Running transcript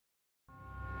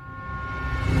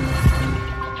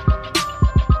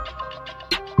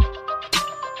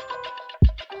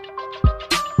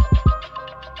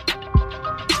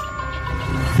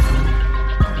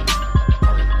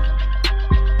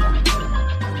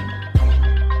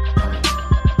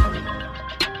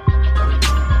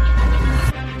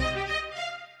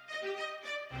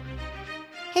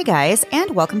Hey guys,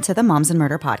 and welcome to the Moms and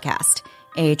Murder Podcast,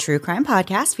 a true crime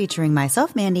podcast featuring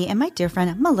myself, Mandy, and my dear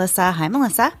friend, Melissa. Hi,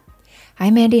 Melissa. Hi,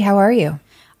 Mandy. How are you?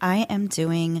 I am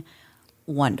doing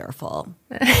wonderful.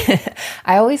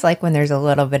 I always like when there's a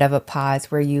little bit of a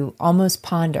pause where you almost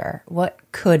ponder, what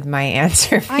could my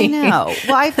answer be? I know.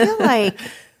 Well, I feel like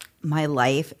my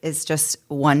life is just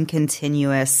one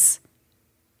continuous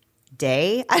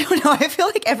day. I don't know. I feel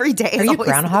like every day is Are you always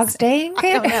Groundhog's Day?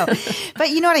 I don't know.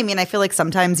 But you know what I mean? I feel like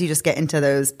sometimes you just get into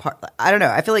those I don't know.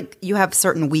 I feel like you have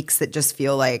certain weeks that just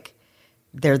feel like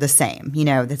they're the same. You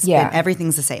know,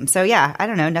 everything's the same. So yeah, I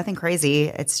don't know. Nothing crazy.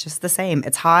 It's just the same.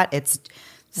 It's hot. It's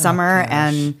summer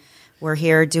and we're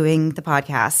here doing the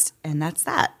podcast and that's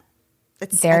that.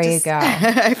 You go.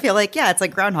 I feel like, it's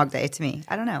like Groundhog Day to me.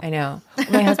 I don't know. I know.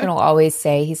 My husband will always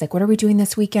say, he's like, what are we doing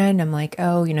this weekend? I'm like,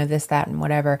 oh, this, that, and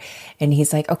whatever. And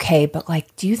he's like, okay, but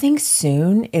like, do you think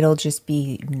soon it'll just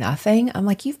be nothing? I'm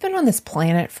like, you've been on this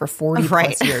planet for 40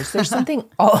 plus years. There's something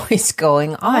always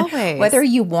going on, whether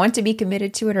you want to be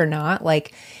committed to it or not.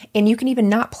 Like, and you can even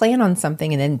not plan on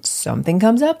something and then something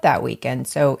comes up that weekend.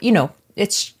 So,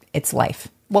 it's life.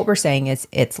 What we're saying is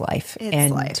it's life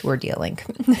and we're dealing.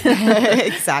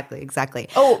 Exactly.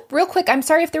 Oh, real quick. I'm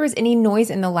sorry if there was any noise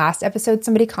in the last episode.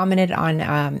 Somebody commented on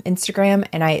Instagram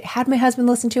and I had my husband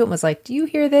listen to it and was like, do you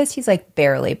hear this? He's like,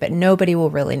 barely, but nobody will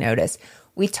really notice.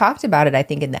 We talked about it, I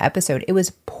think, in the episode. It was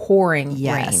pouring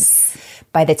rain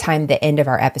by the time the end of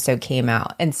our episode came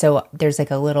out. And so there's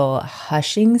like a little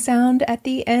hushing sound at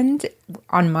the end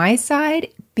on my side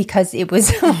because it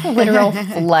was a literal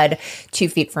flood 2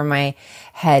 feet from my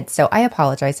head. So I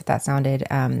apologize if that sounded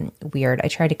weird. I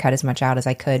tried to cut as much out as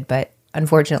I could, but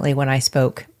unfortunately when I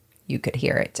spoke, you could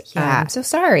hear it. Yeah. So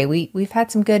sorry. We've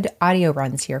had some good audio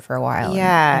runs here for a while.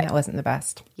 Yeah. And that wasn't the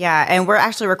best. Yeah. And we're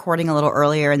actually recording a little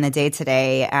earlier in the day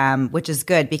today, which is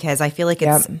good because I feel like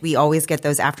we always get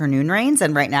those afternoon rains.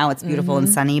 And right now it's beautiful and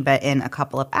sunny, but in a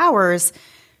couple of hours,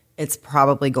 it's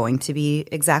probably going to be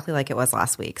exactly like it was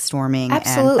last week, storming and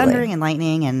thundering and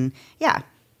lightning. And yeah.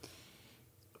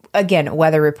 Again,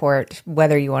 weather report,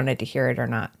 whether you wanted to hear it or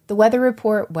not. The weather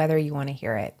report, whether you want to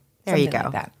hear it. There you go.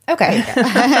 Like that.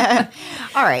 Okay.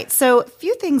 All right. So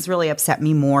few things really upset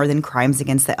me more than crimes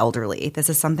against the elderly. This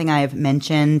is something I've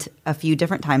mentioned a few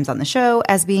different times on the show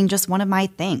as being just one of my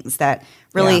things that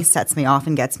really sets me off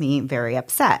and gets me very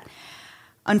upset.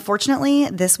 Unfortunately,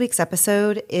 this week's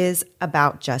episode is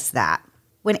about just that.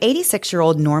 When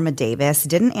 86-year-old Norma Davis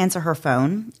didn't answer her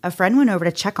phone, a friend went over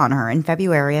to check on her in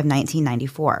February of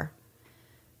 1994.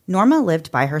 Norma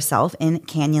lived by herself in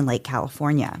Canyon Lake,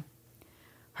 California.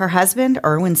 Her husband,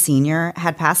 Irwin Sr.,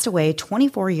 had passed away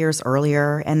 24 years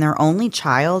earlier, and their only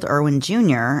child, Irwin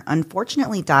Jr.,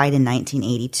 unfortunately died in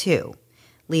 1982,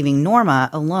 leaving Norma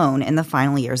alone in the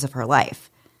final years of her life.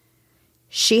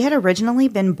 She had originally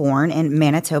been born in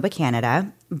Manitoba,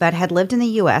 Canada, but had lived in the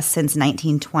U.S. since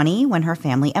 1920 when her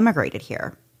family emigrated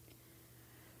here.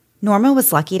 Norma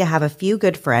was lucky to have a few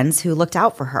good friends who looked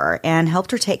out for her and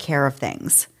helped her take care of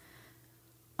things.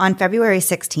 On February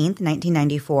 16,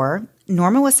 1994,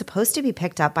 Norma was supposed to be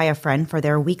picked up by a friend for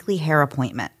their weekly hair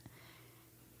appointment.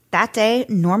 That day,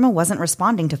 Norma wasn't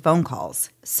responding to phone calls,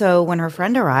 so when her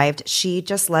friend arrived, she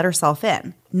just let herself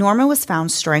in. Norma was found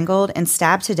strangled and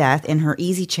stabbed to death in her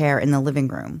easy chair in the living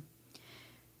room.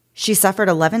 She suffered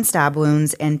 11 stab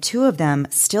wounds, and 2 of them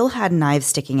still had knives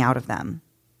sticking out of them.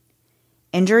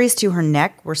 Injuries to her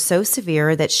neck were so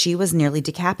severe that she was nearly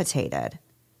decapitated.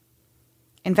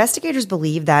 Investigators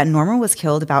believe that Norma was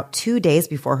killed about 2 days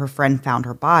before her friend found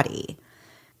her body,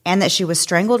 and that she was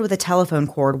strangled with a telephone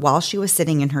cord while she was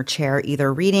sitting in her chair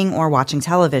either reading or watching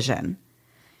television.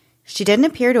 She didn't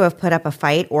appear to have put up a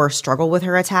fight or struggle with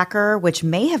her attacker, which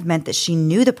may have meant that she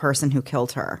knew the person who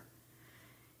killed her.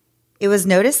 It was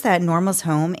noticed that Norma's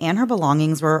home and her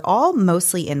belongings were all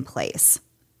mostly in place.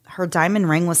 Her diamond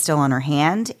ring was still on her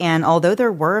hand, and although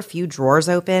there were a few drawers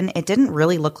open, it didn't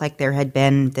really look like there had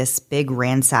been this big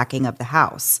ransacking of the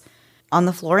house. On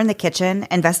the floor in the kitchen,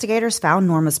 investigators found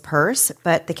Norma's purse,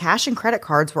 but the cash and credit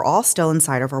cards were all still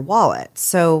inside of her wallet,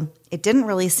 so it didn't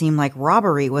really seem like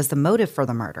robbery was the motive for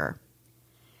the murder.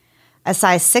 A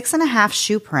size 6.5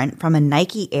 shoe print from a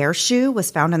Nike Air shoe was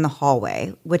found in the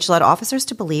hallway, which led officers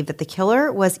to believe that the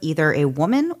killer was either a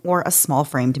woman or a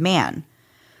small-framed man.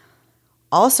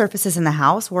 All surfaces in the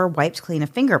house were wiped clean of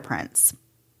fingerprints.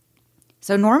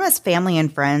 So Norma's family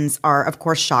and friends are, of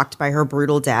course, shocked by her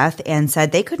brutal death and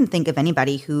said they couldn't think of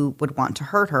anybody who would want to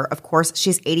hurt her. Of course,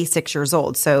 she's 86 years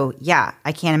old. So, yeah,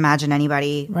 I can't imagine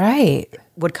anybody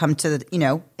would come to,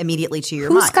 immediately to your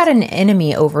mind. Who's got an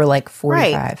enemy over like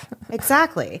 45? Right,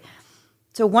 exactly.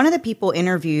 So one of the people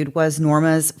interviewed was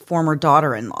Norma's former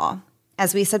daughter-in-law.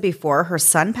 As we said before, her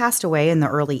son passed away in the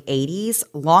early 80s,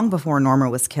 long before Norma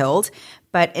was killed,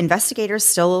 but investigators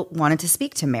still wanted to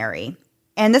speak to Mary.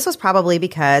 And this was probably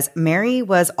because Mary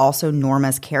was also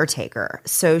Norma's caretaker,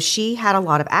 so she had a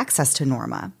lot of access to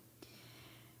Norma.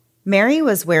 Mary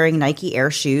was wearing Nike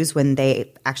Air shoes when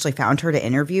they actually found her to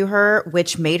interview her,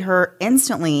 which made her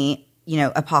instantly,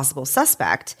 a possible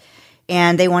suspect,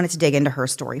 and they wanted to dig into her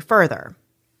story further.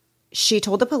 She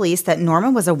told the police that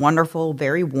Norma was a wonderful,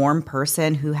 very warm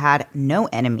person who had no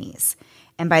enemies.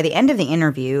 And by the end of the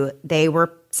interview, they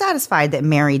were satisfied that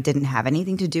Mary didn't have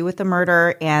anything to do with the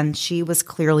murder, and she was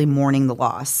clearly mourning the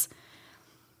loss.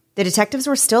 The detectives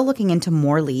were still looking into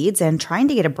more leads and trying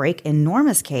to get a break in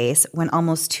Norma's case when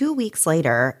almost 2 weeks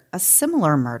later, a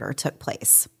similar murder took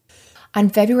place. On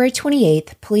February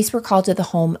 28th, police were called to the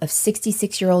home of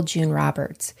 66-year-old June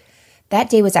Roberts. That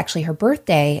day was actually her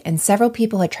birthday, and several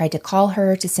people had tried to call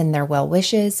her to send their well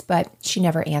wishes, but she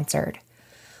never answered.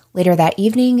 Later that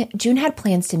evening, June had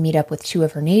plans to meet up with two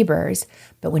of her neighbors,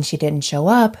 but when she didn't show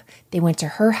up, they went to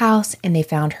her house and they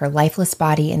found her lifeless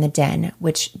body in the den,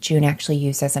 which June actually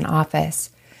used as an office.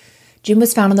 June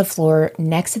was found on the floor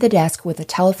next to the desk with a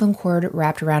telephone cord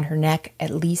wrapped around her neck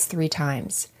at least 3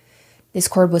 times. This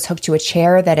cord was hooked to a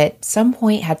chair that at some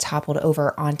point had toppled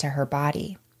over onto her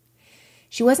body.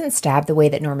 She wasn't stabbed the way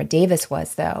that Norma Davis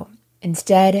was, though.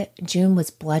 Instead, June was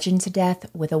bludgeoned to death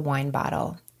with a wine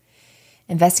bottle.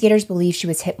 Investigators believe she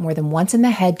was hit more than once in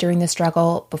the head during the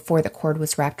struggle before the cord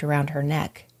was wrapped around her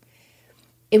neck.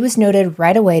 It was noted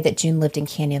right away that June lived in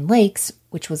Canyon Lakes,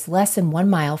 which was less than 1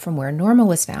 mile from where Norma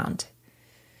was found.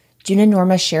 June and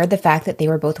Norma shared the fact that they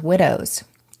were both widows.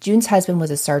 June's husband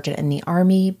was a sergeant in the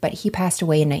Army, but he passed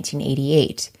away in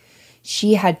 1988.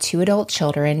 She had 2 adult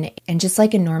children, and just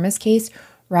like in Norma's case,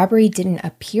 robbery didn't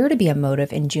appear to be a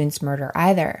motive in June's murder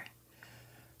either.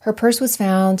 Her purse was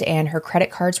found and her credit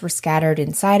cards were scattered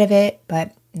inside of it,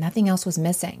 but nothing else was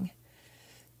missing.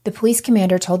 The police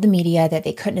commander told the media that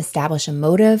they couldn't establish a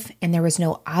motive and there was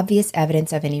no obvious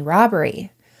evidence of any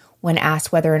robbery. When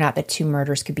asked whether or not the 2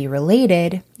 murders could be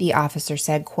related, the officer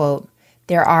said, quote,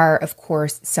 "There are, of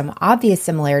course, some obvious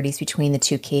similarities between the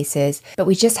 2 cases, but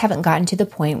we just haven't gotten to the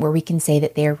point where we can say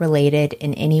that they are related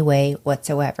in any way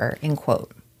whatsoever," end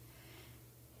quote.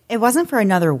 It wasn't for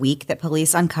another week that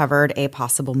police uncovered a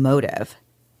possible motive.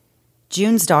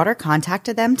 June's daughter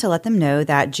contacted them to let them know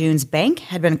that June's bank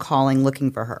had been calling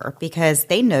looking for her because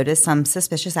they noticed some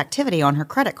suspicious activity on her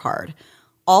credit card,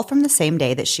 all from the same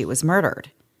day that she was murdered.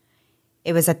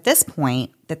 It was at this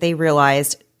point that they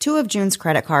realized 2 of June's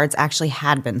credit cards actually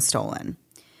had been stolen.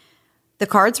 The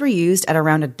cards were used at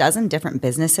around a dozen different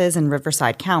businesses in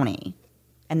Riverside County,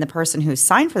 and the person who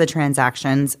signed for the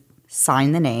transactions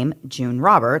signed the name June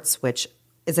Roberts, which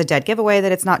is a dead giveaway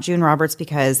that it's not June Roberts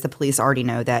because the police already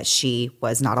know that she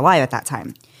was not alive at that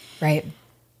time. Right.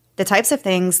 The types of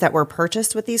things that were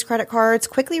purchased with these credit cards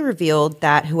quickly revealed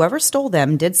that whoever stole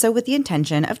them did so with the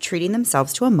intention of treating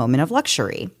themselves to a moment of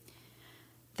luxury.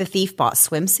 The thief bought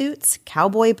swimsuits,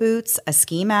 cowboy boots, a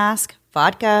ski mask,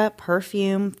 vodka,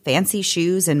 perfume, fancy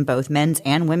shoes in both men's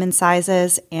and women's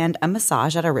sizes, and a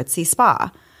massage at a ritzy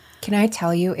spa. Can I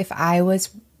tell you, if I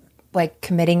was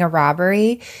committing a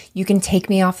robbery, you can take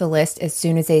me off the list as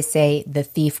soon as they say the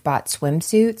thief bought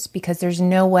swimsuits, because there's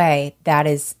no way that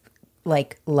is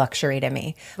luxury to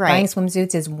me. Right. Buying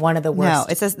swimsuits is one of the worst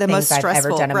the most stressful I've ever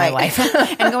done in my life.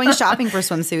 And going shopping for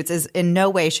swimsuits is in no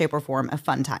way, shape, or form a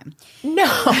fun time. No.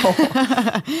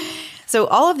 So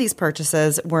all of these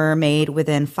purchases were made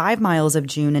within 5 miles of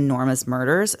June and Norma's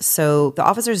murders, so the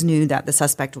officers knew that the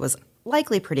suspect was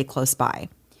likely pretty close by.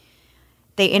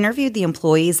 They interviewed the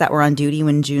employees that were on duty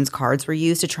when June's cards were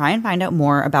used to try and find out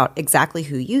more about exactly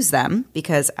who used them,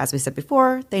 because, as we said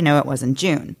before, they know it wasn't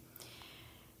June.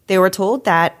 They were told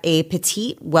that a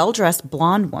petite, well-dressed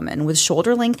blonde woman with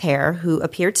shoulder-length hair who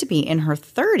appeared to be in her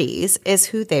 30s is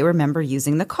who they remember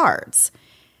using the cards.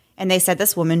 And they said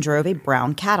this woman drove a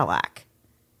brown Cadillac.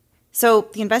 So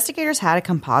the investigators had a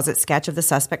composite sketch of the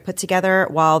suspect put together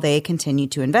while they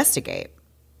continued to investigate.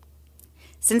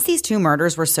 Since these 2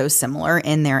 murders were so similar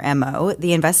in their MO,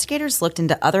 the investigators looked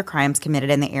into other crimes committed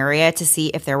in the area to see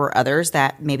if there were others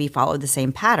that maybe followed the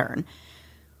same pattern.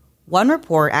 One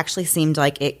report actually seemed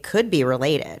like it could be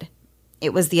related.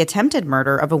 It was the attempted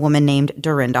murder of a woman named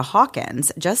Dorinda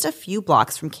Hawkins, just a few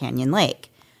blocks from Canyon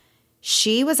Lake.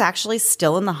 She was actually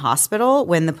still in the hospital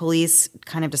when the police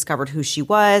kind of discovered who she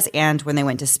was and when they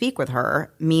went to speak with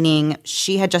her, meaning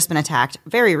she had just been attacked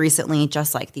very recently,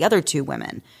 just like the other 2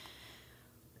 women.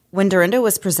 When Dorinda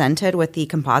was presented with the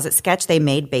composite sketch they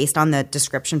made based on the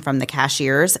description from the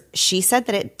cashiers, she said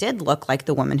that it did look like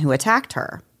the woman who attacked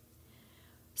her.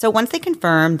 So once they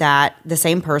confirmed that the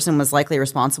same person was likely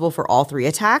responsible for all 3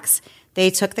 attacks,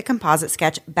 they took the composite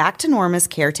sketch back to Norma's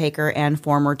caretaker and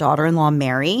former daughter-in-law,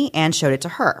 Mary, and showed it to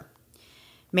her.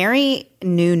 Mary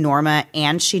knew Norma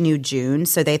and she knew June,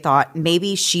 so they thought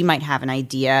maybe she might have an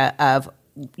idea of,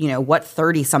 what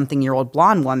 30-something-year-old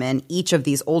blonde woman each of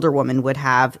these older women would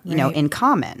have, in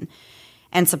common.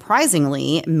 And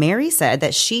surprisingly, Mary said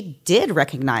that she did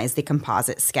recognize the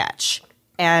composite sketch.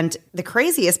 And the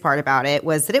craziest part about it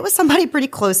was that it was somebody pretty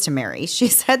close to Mary. She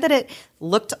said that it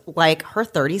looked like her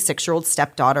 36-year-old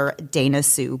stepdaughter, Dana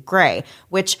Sue Gray,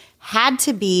 which had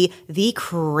to be the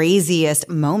craziest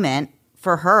moment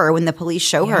for her when the police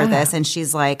show her this. And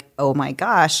she's like, oh my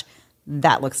gosh,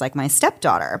 that looks like my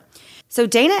stepdaughter. So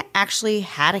Dana actually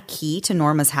had a key to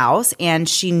Norma's house, and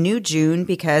she knew June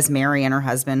because Mary and her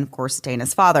husband, of course,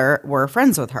 Dana's father, were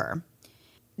friends with her.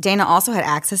 Dana also had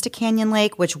access to Canyon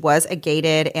Lake, which was a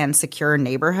gated and secure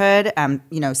neighborhood,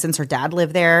 since her dad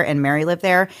lived there and Mary lived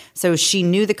there. So she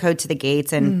knew the code to the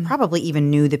gates and probably even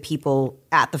knew the people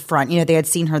at the front. They had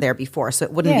seen her there before, so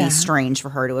it wouldn't be strange for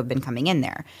her to have been coming in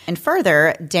there. And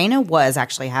further, Dana was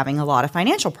actually having a lot of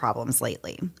financial problems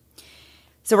lately.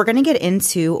 So we're going to get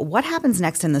into what happens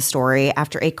next in the story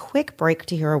after a quick break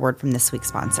to hear a word from this week's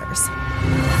sponsors.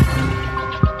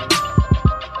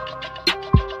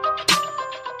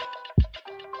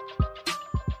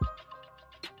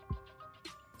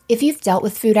 If you've dealt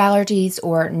with food allergies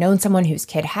or known someone whose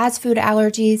kid has food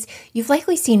allergies, you've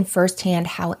likely seen firsthand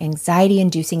how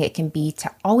anxiety-inducing it can be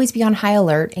to always be on high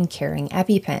alert and carrying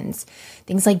EpiPens.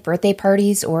 Things like birthday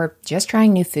parties or just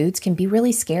trying new foods can be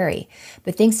really scary,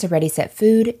 but thanks to Ready Set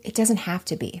Food, it doesn't have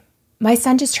to be. My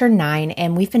son just turned 9,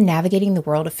 and we've been navigating the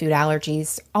world of food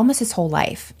allergies almost his whole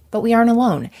life. But we aren't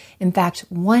alone. In fact,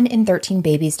 1 in 13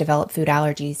 babies develop food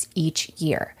allergies each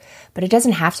year. But it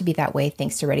doesn't have to be that way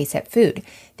thanks to Ready Set Food.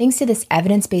 Thanks to this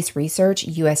evidence-based research,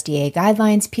 USDA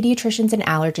guidelines, pediatricians, and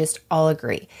allergists all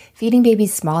agree. Feeding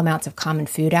babies small amounts of common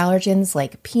food allergens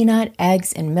like peanut,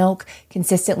 eggs, and milk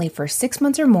consistently for 6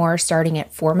 months or more, starting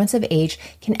at 4 months of age,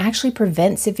 can actually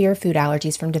prevent severe food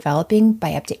allergies from developing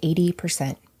by up to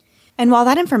 80%. And while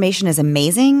that information is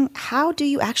amazing, how do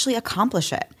you actually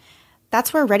accomplish it?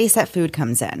 That's where Ready Set Food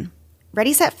comes in.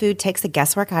 Ready Set Food takes the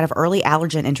guesswork out of early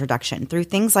allergen introduction through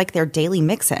things like their daily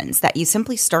mix-ins that you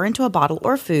simply stir into a bottle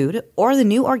or food, or the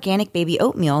new organic baby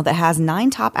oatmeal that has 9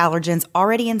 top allergens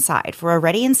already inside for a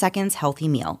ready in seconds healthy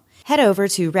meal. Head over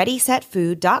to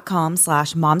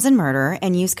readysetfood.com/momsandmurder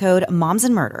and use code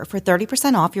momsandmurder for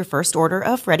 30% off your first order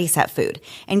of Ready Set Food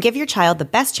and give your child the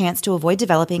best chance to avoid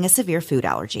developing a severe food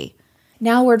allergy.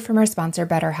 Now a word from our sponsor,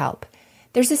 BetterHelp.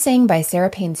 There's a saying by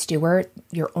Sarah Payne Stewart,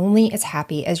 you're only as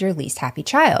happy as your least happy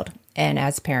child. And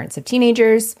as parents of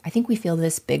teenagers, I think we feel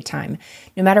this big time.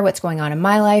 No matter what's going on in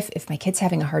my life, if my kid's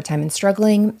having a hard time and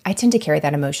struggling, I tend to carry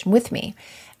that emotion with me.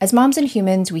 As moms and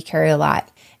humans, we carry a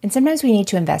lot. And sometimes we need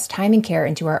to invest time and care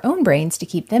into our own brains to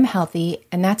keep them healthy,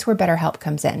 and that's where BetterHelp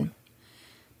comes in.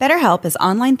 BetterHelp is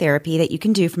online therapy that you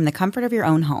can do from the comfort of your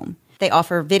own home. They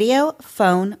offer video,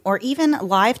 phone, or even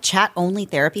live chat-only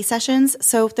therapy sessions,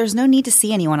 so there's no need to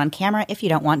see anyone on camera if you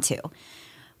don't want to.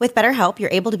 With BetterHelp,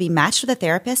 you're able to be matched with a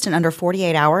therapist in under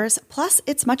 48 hours, plus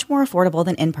it's much more affordable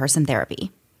than in-person therapy.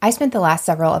 I spent the last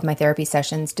several of my therapy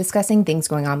sessions discussing things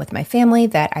going on with my family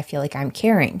that I feel like I'm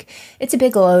carrying. It's a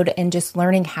big load, and just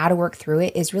learning how to work through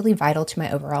it is really vital to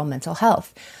my overall mental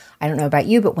health. I don't know about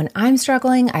you, but when I'm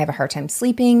struggling, I have a hard time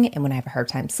sleeping. And when I have a hard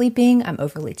time sleeping, I'm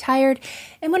overly tired.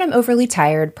 And when I'm overly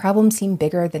tired, problems seem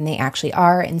bigger than they actually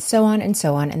are, and so on, and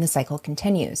the cycle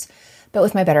continues. But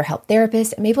with my BetterHelp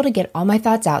therapist, I'm able to get all my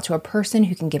thoughts out to a person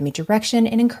who can give me direction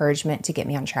and encouragement to get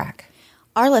me on track.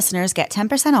 Our listeners get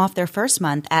 10% off their first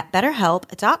month at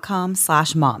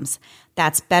betterhelp.com/moms.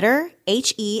 That's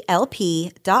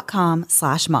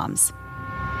betterhelp.com/moms.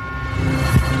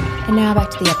 And now back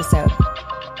to the episode.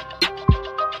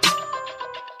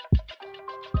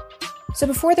 So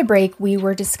before the break, we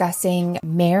were discussing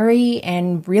Mary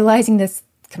and realizing this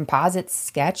composite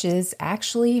sketch is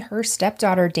actually her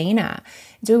stepdaughter, Dana.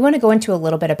 So we want to go into a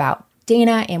little bit about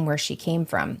Dana and where she came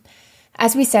from.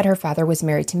 As we said, her father was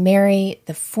married to Mary,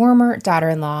 the former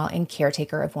daughter-in-law and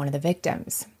caretaker of one of the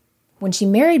victims. When she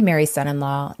married Mary's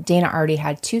son-in-law, Dana already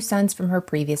had 2 sons from her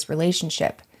previous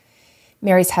relationship.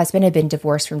 Mary's husband had been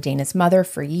divorced from Dana's mother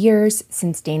for years,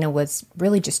 since Dana was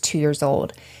really just 2 years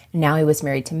old. Now he was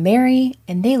married to Mary,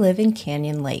 and they live in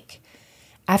Canyon Lake.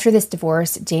 After this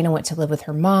divorce, Dana went to live with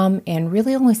her mom and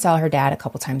really only saw her dad a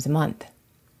couple times a month.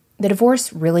 The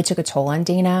divorce really took a toll on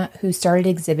Dana, who started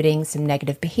exhibiting some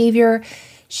negative behavior.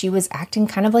 She was acting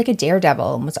kind of like a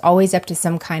daredevil and was always up to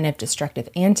some kind of destructive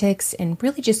antics and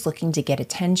really just looking to get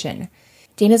attention.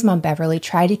 Dana's mom, Beverly,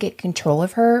 tried to get control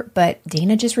of her, but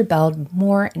Dana just rebelled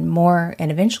more and more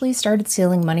and eventually started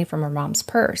stealing money from her mom's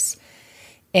purse.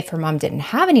 If her mom didn't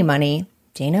have any money,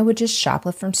 Dana would just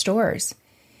shoplift from stores.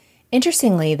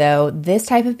 Interestingly, though, this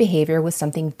type of behavior was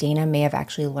something Dana may have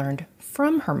actually learned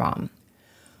from her mom.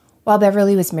 While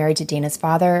Beverly was married to Dana's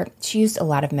father, she used a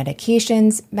lot of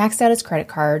medications, maxed out his credit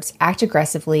cards, acted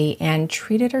aggressively, and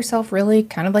treated herself really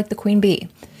kind of like the queen bee.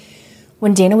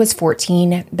 When Dana was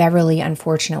 14, Beverly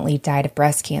unfortunately died of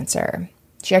breast cancer.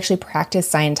 She actually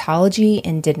practiced Scientology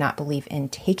and did not believe in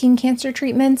taking cancer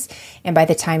treatments, and by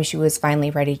the time she was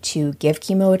finally ready to give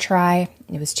chemo a try,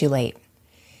 it was too late.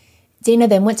 Dana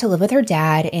then went to live with her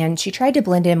dad, and she tried to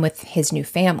blend in with his new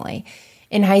family.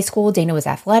 In high school, Dana was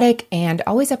athletic and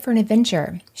always up for an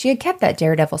adventure. She had kept that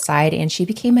daredevil side, and she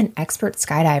became an expert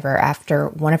skydiver after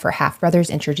one of her half-brothers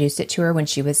introduced it to her when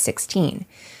she was 16.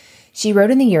 She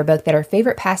wrote in the yearbook that her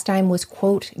favorite pastime was,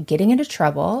 quote, getting into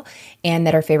trouble, and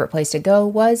that her favorite place to go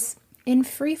was in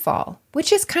free fall,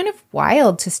 which is kind of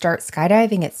wild to start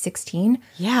skydiving at 16.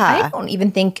 Yeah. I don't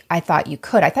even think I thought you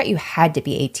could. I thought you had to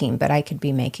be 18, but I could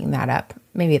be making that up.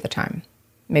 Maybe at the time.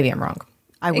 Maybe I'm wrong.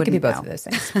 It could be both of those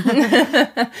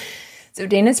things. So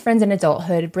Dana's friends in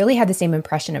adulthood really had the same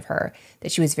impression of her,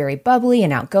 that she was very bubbly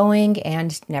and outgoing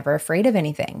and never afraid of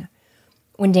anything.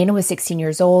 When Dana was 16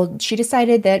 years old, she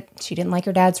decided that she didn't like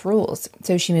her dad's rules.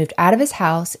 So she moved out of his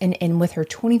house and in with her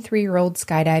 23-year-old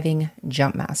skydiving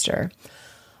jump master.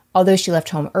 Although she left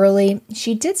home early,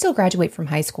 she did still graduate from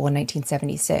high school in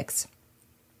 1976.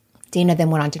 Dana then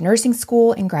went on to nursing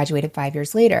school and graduated 5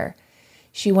 years later.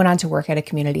 She went on to work at a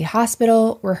community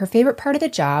hospital where her favorite part of the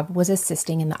job was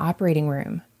assisting in the operating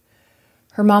room.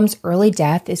 Her mom's early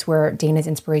death is where Dana's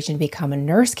inspiration to become a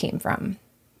nurse came from.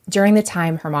 During the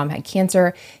time her mom had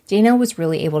cancer, Dana was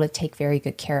really able to take very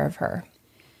good care of her.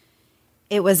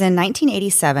 It was in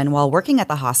 1987, while working at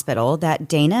the hospital, that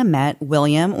Dana met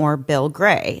William or Bill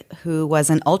Gray, who was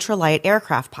an ultralight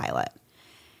aircraft pilot.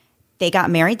 They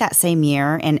got married that same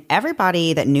year, and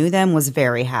everybody that knew them was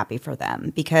very happy for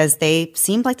them because they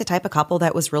seemed like the type of couple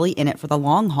that was really in it for the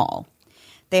long haul.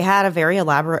 They had a very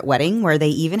elaborate wedding where they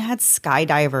even had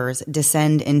skydivers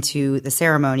descend into the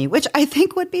ceremony, which I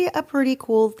think would be a pretty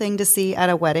cool thing to see at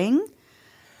a wedding.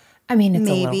 I mean, it's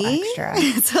Maybe. a little extra.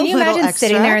 It's Can you imagine extra.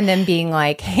 sitting there and then being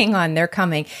like, hang on, they're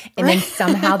coming. And then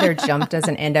somehow their jump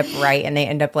doesn't end up right and they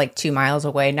end up like 2 miles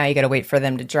away. Now you got to wait for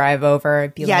them to drive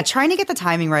over. Trying to get the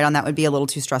timing right on that would be a little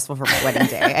too stressful for my wedding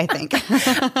day, I think.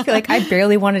 I feel like I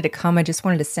barely wanted to come. I just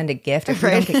wanted to send a gift. If we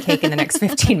don't get cake in the next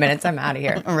 15 minutes, I'm out of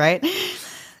here. Right.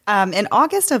 In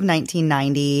August of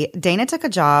 1990, Dana took a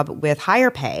job with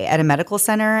higher pay at a medical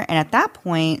center. And at that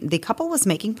point, the couple was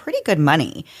making pretty good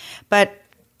money. But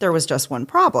there was just one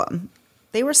problem.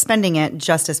 They were spending it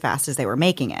just as fast as they were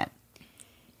making it.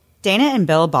 Dana and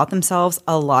Bill bought themselves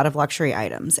a lot of luxury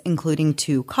items, including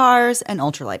 2 cars, an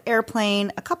ultralight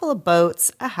airplane, a couple of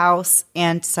boats, a house,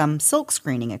 and some silk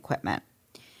screening equipment.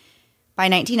 By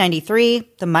 1993,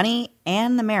 the money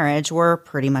and the marriage were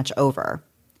pretty much over.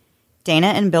 Dana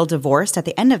and Bill divorced at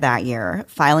the end of that year,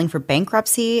 filing for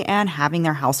bankruptcy and having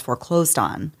their house foreclosed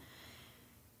on.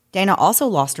 Dana also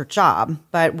lost her job,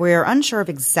 but we're unsure of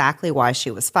exactly why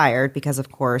she was fired because, of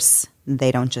course,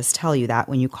 they don't just tell you that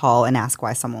when you call and ask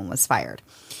why someone was fired.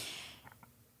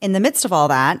 In the midst of all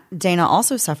that, Dana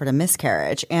also suffered a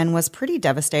miscarriage and was pretty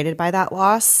devastated by that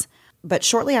loss. But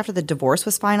shortly after the divorce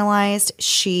was finalized,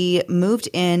 she moved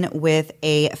in with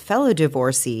a fellow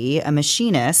divorcee, a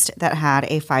machinist that had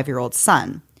a 5-year-old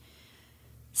son.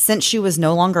 Since she was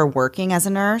no longer working as a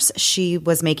nurse, she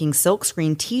was making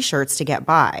silkscreen T-shirts to get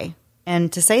by.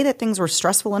 And to say that things were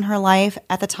stressful in her life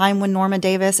at the time when Norma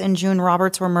Davis and June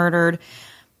Roberts were murdered,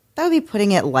 that would be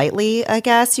putting it lightly, I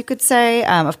guess you could say.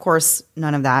 Of course,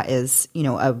 none of that is,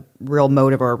 a real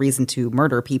motive or a reason to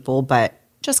murder people, but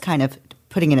just kind of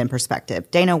putting it in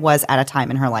perspective. Dana was at a time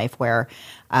in her life where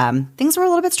things were a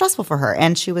little bit stressful for her,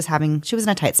 and she was in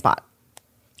a tight spot.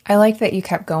 I like that you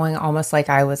kept going almost like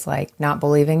I was like not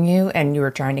believing you and you were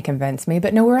trying to convince me,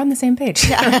 but no, we're on the same page.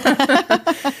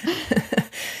 Yeah.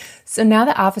 So now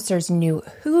that officers knew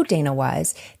who Dana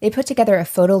was, they put together a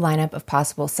photo lineup of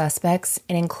possible suspects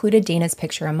and included Dana's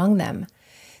picture among them.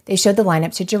 They showed the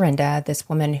lineup to Dorinda, this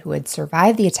woman who had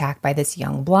survived the attack by this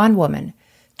young blonde woman.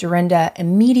 Dorinda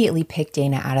immediately picked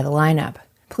Dana out of the lineup.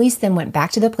 Police then went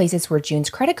back to the places where June's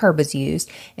credit card was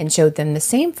used and showed them the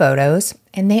same photos,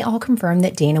 and they all confirmed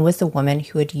that Dana was the woman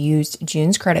who had used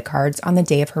June's credit cards on the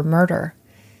day of her murder.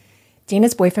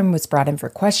 Dana's boyfriend was brought in for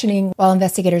questioning while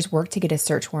investigators worked to get a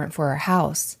search warrant for her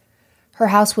house. Her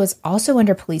house was also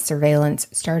under police surveillance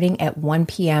starting at 1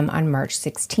 p.m. on March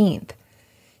 16th.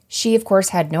 She, of course,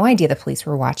 had no idea the police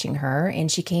were watching her, and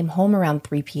she came home around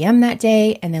 3 p.m. that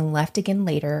day and then left again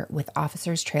later with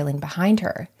officers trailing behind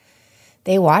her.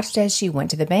 They watched as she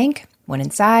went to the bank, went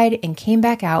inside, and came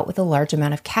back out with a large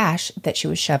amount of cash that she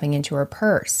was shoving into her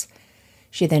purse.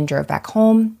 She then drove back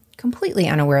home, completely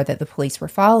unaware that the police were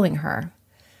following her.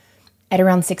 At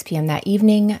around 6 p.m. that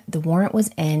evening, the warrant was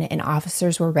in and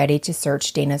officers were ready to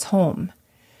search Dana's home.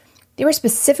 They were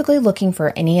specifically looking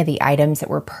for any of the items that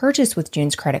were purchased with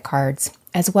June's credit cards,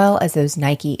 as well as those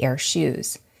Nike Air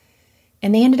shoes.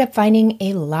 And they ended up finding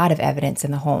a lot of evidence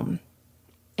in the home.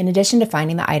 In addition to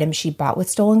finding the items she bought with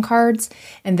stolen cards,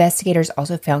 investigators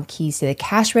also found keys to the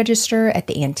cash register at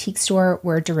the antique store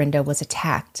where Dorinda was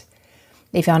attacked.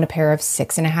 They found a pair of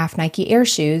 6.5 Nike Air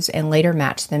shoes and later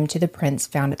matched them to the prints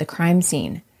found at the crime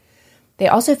scene. They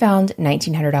also found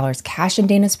 $1,900 cash in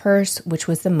Dana's purse, which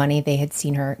was the money they had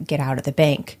seen her get out of the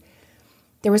bank.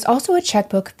 There was also a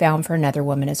checkbook found for another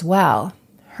woman as well.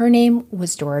 Her name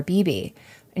was Dora Beebe,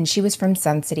 and she was from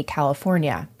Sun City,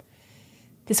 California.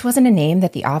 This wasn't a name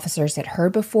that the officers had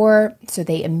heard before, so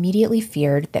they immediately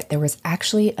feared that there was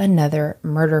actually another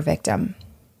murder victim.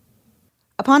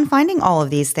 Upon finding all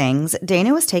of these things,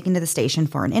 Dana was taken to the station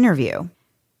for an interview.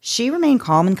 She remained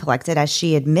calm and collected as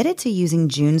she admitted to using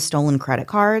June's stolen credit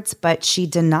cards, but she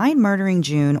denied murdering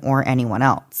June or anyone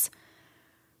else.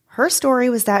 Her story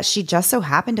was that she just so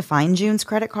happened to find June's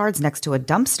credit cards next to a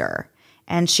dumpster,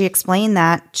 and she explained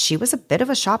that she was a bit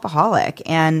of a shopaholic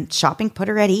and shopping put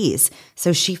her at ease,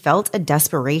 so she felt a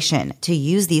desperation to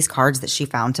use these cards that she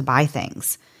found to buy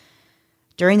things.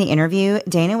 During the interview,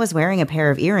 Dana was wearing a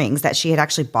pair of earrings that she had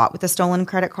actually bought with the stolen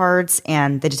credit cards,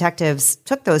 and the detectives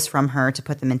took those from her to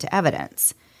put them into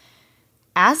evidence.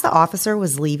 As the officer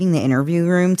was leaving the interview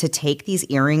room to take these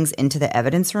earrings into the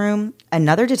evidence room,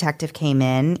 another detective came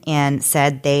in and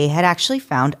said they had actually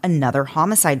found another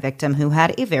homicide victim who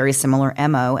had a very similar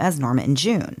MO as Norma and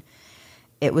June.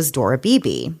 It was Dora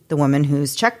Beebe, the woman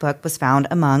whose checkbook was found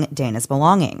among Dana's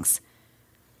belongings.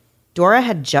 Dora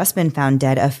had just been found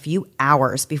dead a few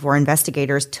hours before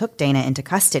investigators took Dana into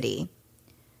custody.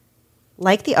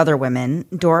 Like the other women,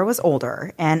 Dora was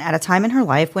older and at a time in her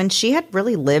life when she had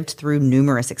really lived through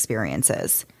numerous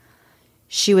experiences.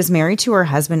 She was married to her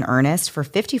husband Ernest for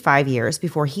 55 years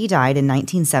before he died in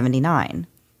 1979.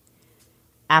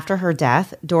 After her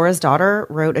death, Dora's daughter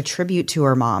wrote a tribute to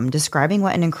her mom, describing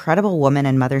what an incredible woman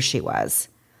and mother she was.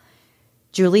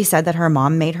 Julie said that her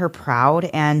mom made her proud,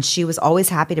 and she was always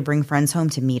happy to bring friends home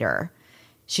to meet her.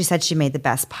 She said she made the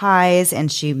best pies, and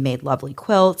she made lovely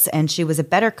quilts, and she was a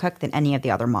better cook than any of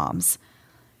the other moms.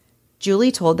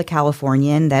 Julie told the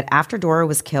Californian that after Dora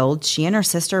was killed, she and her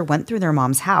sister went through their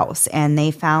mom's house, and they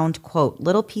found, quote,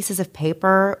 little pieces of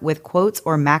paper with quotes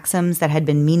or maxims that had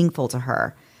been meaningful to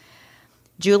her.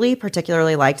 Julie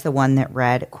particularly liked the one that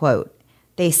read, quote,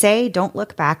 they say don't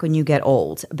look back when you get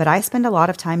old, but I spend a lot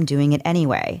of time doing it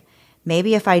anyway.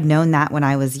 Maybe if I'd known that when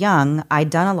I was young, I'd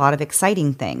done a lot of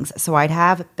exciting things, so I'd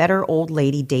have better old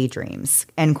lady daydreams,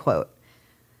 end quote.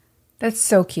 That's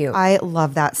so cute. I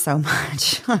love that so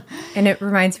much. And it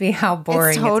reminds me how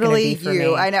boring it's totally it's going to be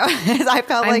for me. I know. I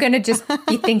felt I'm going to just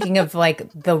be thinking of like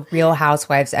the Real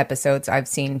Housewives episodes I've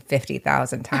seen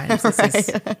 50,000 times. This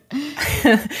right.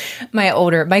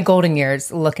 is my golden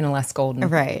years looking less golden.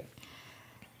 Right.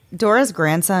 Dora's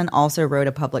grandson also wrote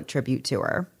a public tribute to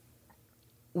her.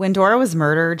 When Dora was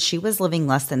murdered, she was living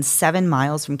less than 7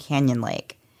 miles from Canyon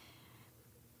Lake.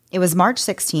 It was March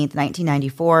 16th,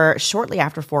 1994, shortly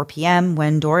after 4 p.m.,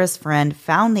 when Dora's friend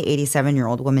found the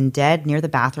 87-year-old woman dead near the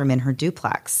bathroom in her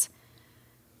duplex.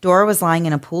 Dora was lying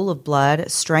in a pool of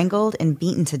blood, strangled and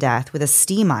beaten to death with a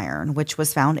steam iron, which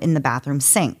was found in the bathroom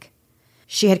sink.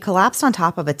 She had collapsed on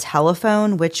top of a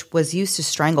telephone, which was used to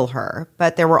strangle her,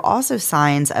 but there were also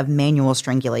signs of manual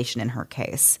strangulation in her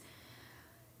case.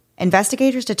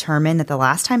 Investigators determined that the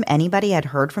last time anybody had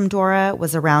heard from Dora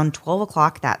was around 12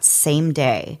 o'clock that same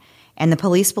day, and the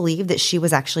police believed that she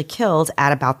was actually killed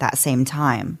at about that same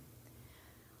time.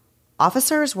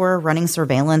 Officers were running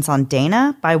surveillance on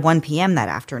Dana by 1 p.m. that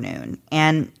afternoon,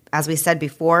 and as we said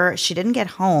before, she didn't get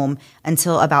home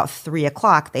until about 3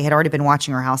 o'clock. They had already been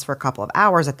watching her house for a couple of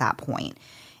hours at that point.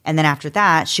 And then after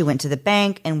that, she went to the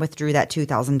bank and withdrew that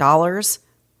 $2,000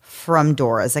 from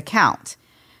Dora's account.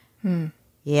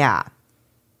 Yeah.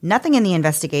 Nothing in the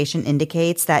investigation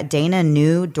indicates that Dana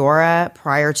knew Dora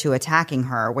prior to attacking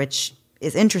her, which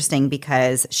is interesting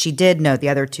because she did know the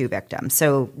other two victims.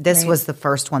 So this was the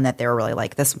first one that they were really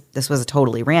like, this was a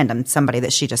totally random, somebody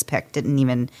that she just picked, didn't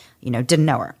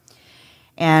know her.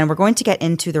 And we're going to get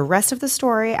into the rest of the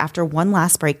story after one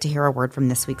last break to hear a word from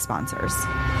this week's sponsors.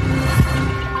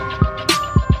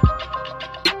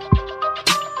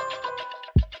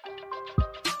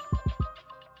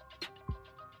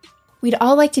 We'd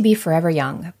all like to be forever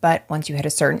young, but once you hit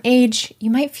a certain age, you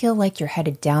might feel like you're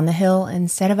headed down the hill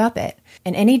instead of up it.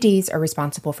 And NADs are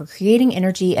responsible for creating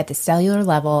energy at the cellular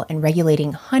level and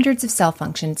regulating hundreds of cell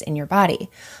functions in your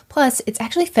body. Plus, it's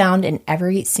actually found in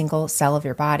every single cell of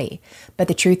your body. But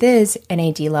the truth is,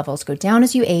 NAD levels go down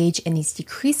as you age, and these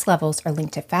decreased levels are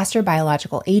linked to faster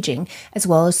biological aging, as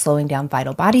well as slowing down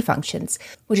vital body functions,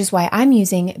 which is why I'm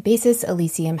using Basis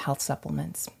Elysium Health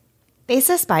Supplements.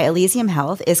 Basis by Elysium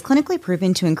Health is clinically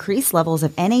proven to increase levels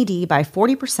of NAD by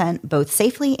 40% both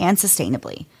safely and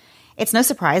sustainably. It's no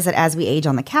surprise that as we age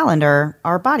on the calendar,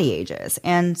 our body ages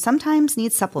and sometimes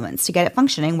needs supplements to get it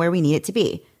functioning where we need it to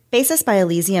be. Basis by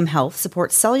Elysium Health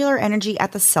supports cellular energy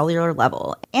at the cellular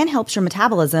level and helps your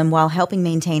metabolism while helping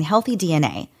maintain healthy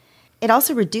DNA. It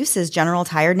also reduces general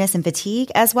tiredness and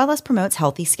fatigue, as well as promotes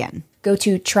healthy skin. Go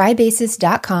to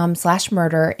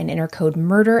trybasis.com/murder and enter code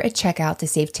MURDER at checkout to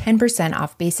save 10%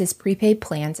 off Basis prepaid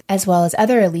plans, as well as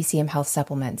other Elysium Health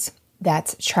supplements.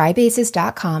 That's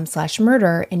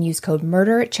trybasis.com/murder and use code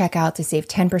MURDER at checkout to save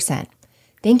 10%.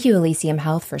 Thank you, Elysium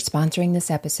Health, for sponsoring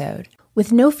this episode.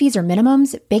 With no fees or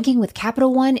minimums, banking with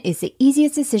Capital One is the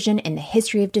easiest decision in the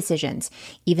history of decisions.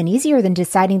 Even easier than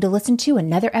deciding to listen to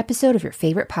another episode of your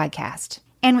favorite podcast.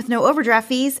 And with no overdraft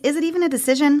fees, is it even a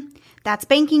decision? That's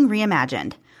banking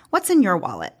reimagined. What's in your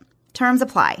wallet? Terms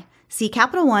apply. See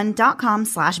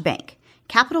CapitalOne.com/bank.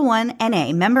 Capital One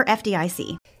NA, member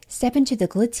FDIC. Step into the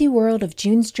glitzy world of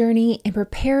June's Journey and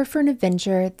prepare for an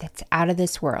adventure that's out of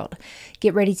this world.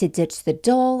 Get ready to ditch the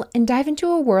dull and dive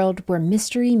into a world where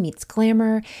mystery meets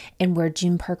glamour and where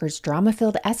June Parker's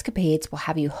drama-filled escapades will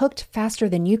have you hooked faster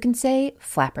than you can say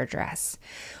flapper dress.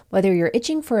 Whether you're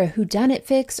itching for a whodunit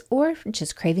fix or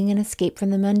just craving an escape from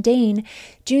the mundane,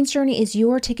 June's Journey is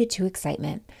your ticket to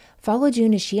excitement. Follow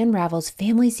June as she unravels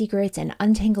family secrets and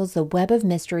untangles the web of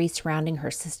mystery surrounding her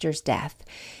sister's death.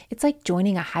 It's like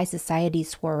joining a high society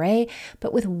soiree,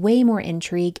 but with way more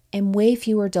intrigue and way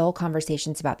fewer dull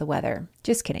conversations about the weather.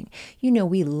 Just kidding. You know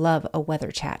we love a weather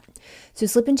chat. So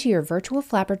slip into your virtual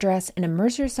flapper dress and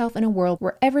immerse yourself in a world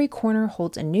where every corner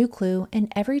holds a new clue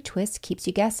and every twist keeps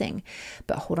you guessing.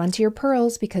 But hold on to your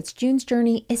pearls, because June's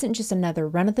Journey isn't just another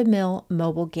run-of-the-mill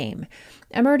mobile game.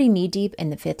 I'm already knee-deep in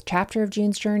the 5th chapter of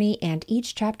June's Journey, and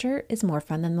each chapter is more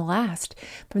fun than the last.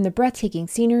 From the breathtaking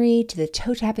scenery to the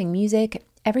toe-tapping music,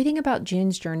 everything about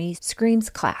June's Journey screams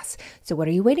class. So what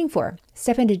are you waiting for?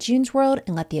 Step into June's world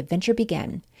and let the adventure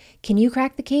begin. Can you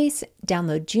crack the case?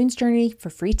 Download June's Journey for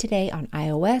free today on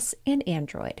iOS and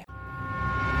Android.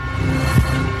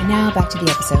 And now back to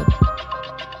the episode.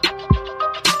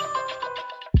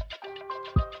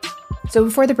 So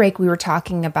before the break, we were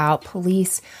talking about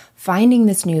police finding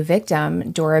this new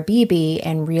victim, Dora Beebe,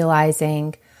 and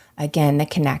realizing, again, the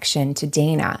connection to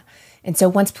Dana. And so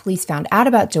once police found out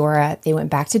about Dora, they went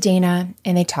back to Dana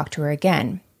and they talked to her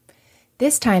again.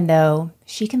 This time, though,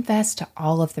 she confessed to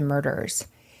all of the murders.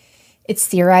 It's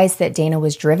theorized that Dana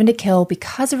was driven to kill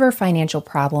because of her financial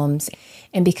problems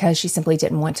and because she simply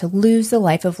didn't want to lose the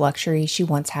life of luxury she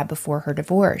once had before her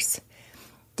divorce.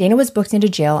 Dana was booked into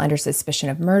jail under suspicion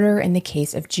of murder in the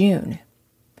case of June.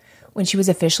 When she was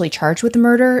officially charged with the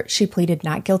murder, she pleaded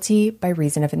not guilty by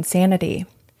reason of insanity.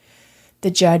 The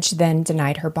judge then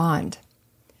denied her bond.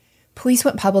 Police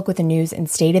went public with the news and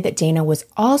stated that Dana was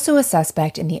also a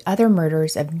suspect in the other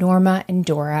murders of Norma and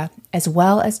Dora, as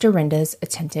well as Dorinda's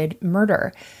attempted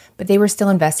murder, but they were still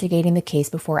investigating the case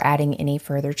before adding any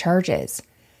further charges.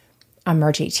 On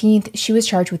March 18th, she was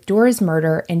charged with Dora's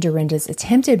murder and Dorinda's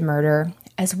attempted murder,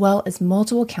 as well as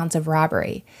multiple counts of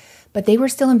robbery, but they were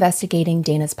still investigating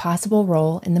Dana's possible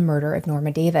role in the murder of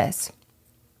Norma Davis.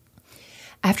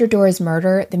 After Dora's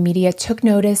murder, the media took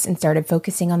notice and started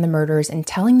focusing on the murders and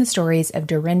telling the stories of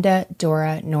Dorinda,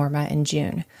 Dora, Norma, and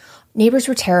June. Neighbors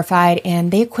were terrified, and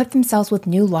they equipped themselves with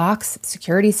new locks,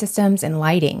 security systems, and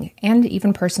lighting, and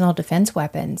even personal defense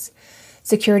weapons.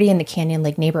 Security in the Canyon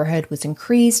Lake neighborhood was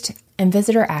increased, and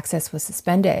visitor access was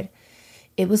suspended.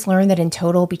 It was learned that in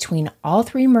total, between all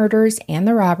 3 murders and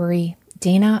the robbery,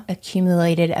 Dana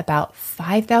accumulated about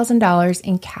 $5,000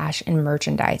 in cash and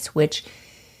merchandise, which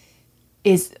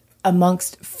is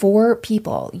amongst 4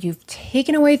 people. You've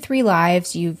taken away 3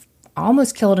 lives, you've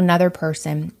almost killed another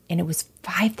person, and it was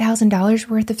 $5,000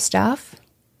 worth of stuff.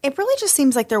 It really just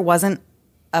seems like there wasn't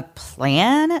a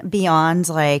plan beyond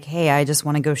like, hey, I just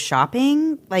want to go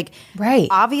shopping. Like, right.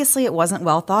 Obviously it wasn't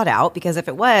well thought out, because if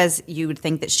it was, you would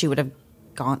think that she would have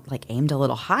gone, like, aimed a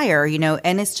little higher, you know,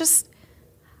 and it's just,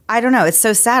 I don't know. It's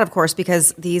so sad, of course,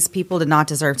 because these people did not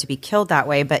deserve to be killed that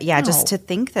way. But yeah, No. just to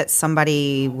think that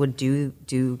somebody would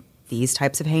do these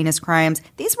types of heinous crimes.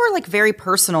 These were like very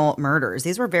personal murders.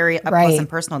 These were very up close and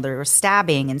personal. They were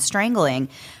stabbing and strangling.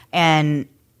 And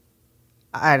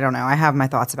I don't know. I have my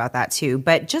thoughts about that too.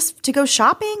 But just to go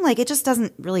shopping, like it just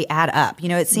doesn't really add up. You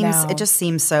know, it just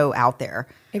seems so out there.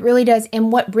 It really does.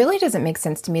 And what really doesn't make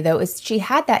sense to me though is she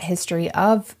had that history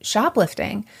of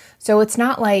shoplifting. So it's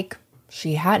not like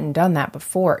she hadn't done that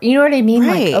before. You know what I mean?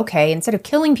 Right. Like, okay, instead of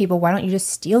killing people, why don't you just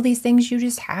steal these things you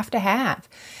just have to have?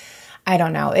 I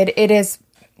don't know. It is.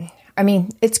 I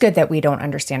mean, it's good that we don't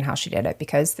understand how she did it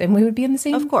because then we would be in the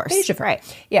same page of her.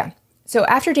 Right. Yeah. So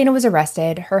after Dana was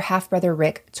arrested, her half-brother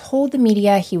Rick told the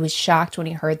media he was shocked when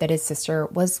he heard that his sister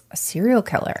was a serial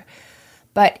killer.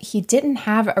 But he didn't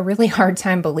have a really hard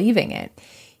time believing it.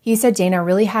 He said Dana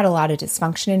really had a lot of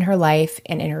dysfunction in her life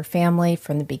and in her family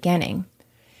from the beginning.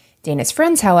 Dana's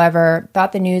friends, however,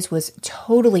 thought the news was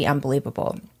totally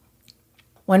unbelievable.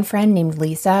 One friend named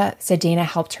Lisa said Dana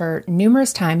helped her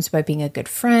numerous times by being a good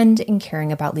friend and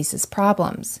caring about Lisa's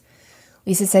problems.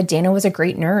 Lisa said Dana was a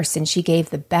great nurse and she gave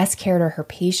the best care to her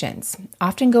patients,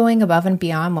 often going above and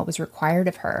beyond what was required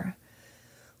of her.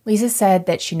 Lisa said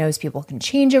that she knows people can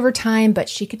change over time, but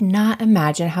she could not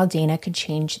imagine how Dana could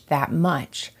change that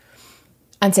much.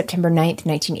 On September 9th,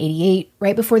 1988,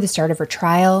 right before the start of her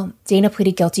trial, Dana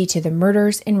pleaded guilty to the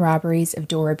murders and robberies of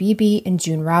Dora Beebe and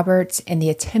June Roberts and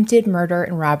the attempted murder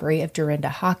and robbery of Dorinda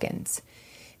Hawkins.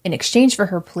 In exchange for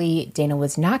her plea, Dana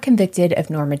was not convicted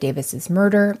of Norma Davis's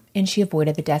murder, and she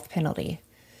avoided the death penalty.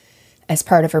 As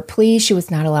part of her plea, she was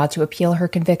not allowed to appeal her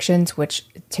convictions, which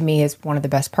to me is one of the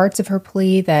best parts of her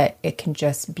plea, that it can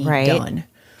just be done.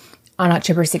 On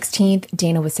October 16th,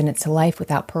 Dana was sentenced to life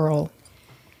without parole.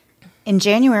 In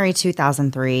January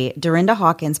 2003, Dorinda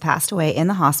Hawkins passed away in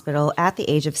the hospital at the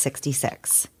age of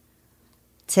 66.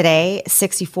 Today,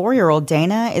 64-year-old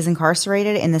Dana is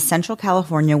incarcerated in the Central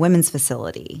California Women's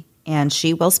Facility, and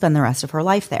she will spend the rest of her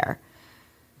life there.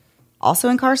 Also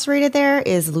incarcerated there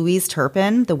is Louise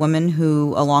Turpin, the woman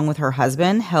who, along with her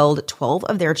husband, held 12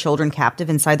 of their children captive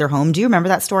inside their home. Do you remember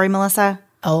that story, Melissa?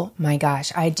 Oh my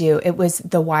gosh, I do. It was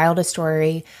the wildest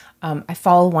story. I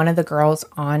follow one of the girls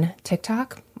on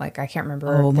TikTok. Like, I can't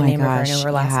remember the name of her, I know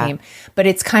her last name. But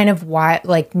it's kind of why,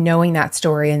 like, knowing that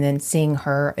story and then seeing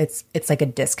her, it's like a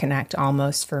disconnect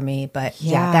almost for me. But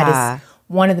yeah, that is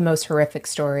one of the most horrific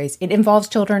stories. It involves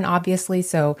children, obviously,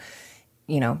 so,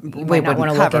 you know, you might not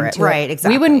want to look into it. Right,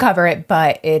 exactly. We wouldn't cover it,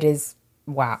 but it is,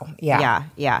 wow.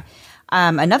 Yeah.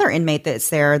 Another inmate that's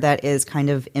there that is kind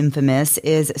of infamous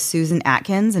is Susan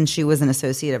Atkins, and she was an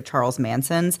associate of Charles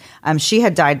Manson's. She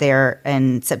had died there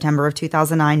in September of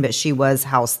 2009, but she was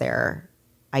housed there,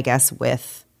 I guess,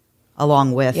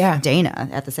 along with Dana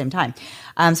at the same time.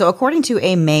 So according to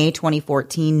a May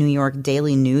 2014 New York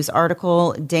Daily News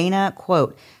article, Dana,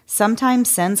 quote, sometimes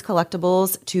sends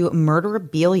collectibles to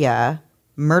murderabilia,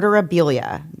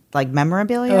 like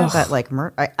memorabilia, but like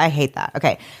I hate that.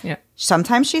 Okay. Yeah.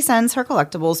 Sometimes she sends her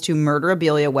collectibles to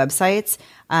murderabilia websites.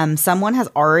 Someone has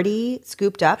already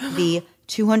scooped up the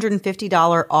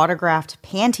 $250 autographed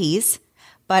panties,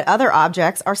 but other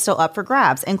objects are still up for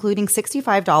grabs, including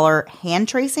 $65 hand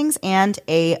tracings and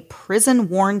a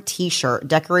prison-worn T-shirt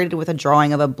decorated with a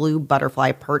drawing of a blue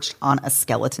butterfly perched on a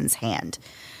skeleton's hand.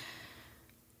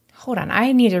 Hold on,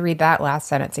 I need to read that last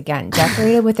sentence again.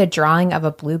 Decorated with a drawing of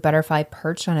a blue butterfly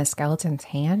perched on a skeleton's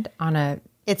hand on a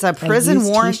It's a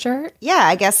prison-worn T-shirt. Yeah,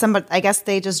 I guess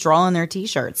they just draw on their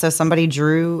T-shirt. So somebody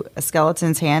drew a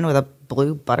skeleton's hand with a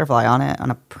blue butterfly on it on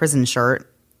a prison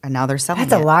shirt, and now they're selling it.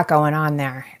 That's a lot going on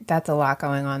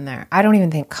there. I don't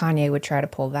even think Kanye would try to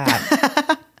pull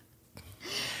that.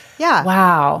 Yeah.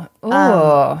 Wow.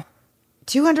 Oh.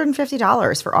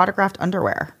 $250 for autographed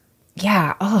underwear.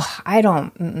 Yeah. Oh, I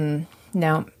don't.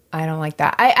 No, I don't like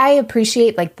that. I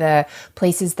appreciate like the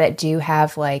places that do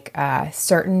have like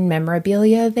certain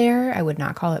memorabilia there. I would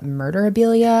not call it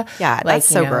murderabilia. Yeah, like, that's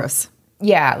so gross.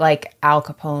 Yeah, like Al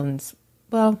Capone's.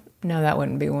 Well, no, that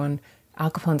wouldn't be one.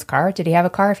 Al Capone's car. Did he have a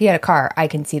car? If he had a car, I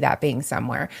can see that being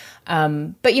somewhere.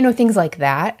 But you know, things like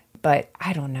that. But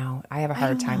I don't know. I have a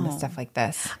hard time with stuff like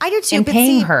this. I do too. And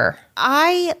paying her.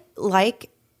 I like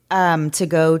to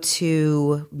go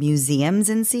to museums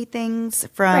and see things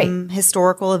from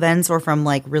historical events or from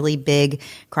like really big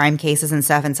crime cases and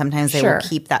stuff. And sometimes they will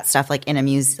keep that stuff like in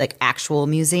a actual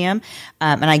museum.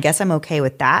 And I guess I'm okay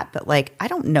with that. But like, I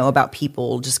don't know about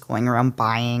people just going around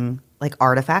buying like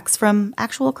artifacts from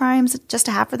actual crimes just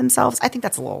to have for themselves. I think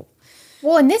that's a little.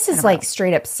 Well, and this is like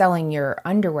straight up selling your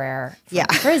underwear from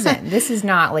prison. This is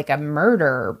not like a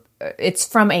murder. It's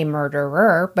from a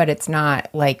murderer, but it's not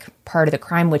like part of the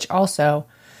crime, which also,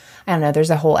 I don't know,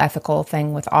 there's a whole ethical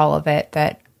thing with all of it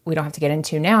that we don't have to get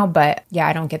into now. But yeah,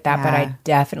 I don't get that. But I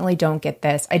definitely don't get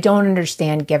this. I don't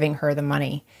understand giving her the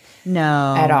money.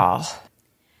 No. At all.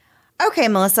 Okay,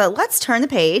 Melissa, let's turn the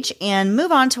page and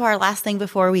move on to our last thing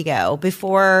before we go,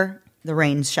 before the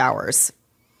rain showers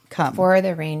come. For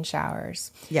the rain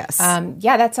showers. Yes.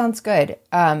 Yeah, that sounds good.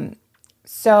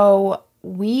 So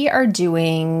we are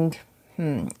doing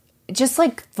just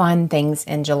like fun things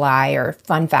in July or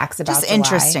fun facts about just July.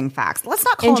 Interesting facts. Let's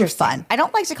not call them fun. I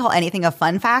don't like to call anything a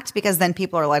fun fact because then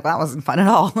people are like, well, that wasn't fun at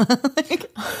all. Did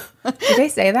they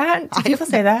say that? Did people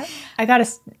say that?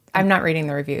 I'm not reading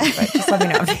the reviews, but just let me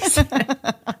know if they say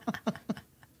that.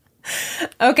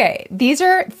 Okay, these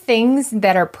are things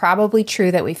that are probably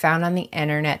true that we found on the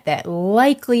internet that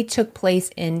likely took place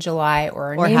in July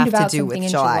or named have about to do something with in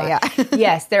July. Yeah.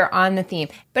 Yes, they're on the theme.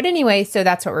 But anyway, so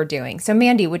that's what we're doing. So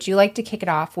Mandy, would you like to kick it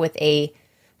off with a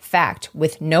fact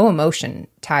with no emotion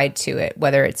tied to it,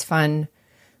 whether it's fun,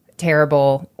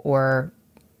 terrible, or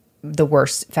the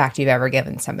worst fact you've ever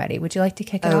given somebody? Would you like to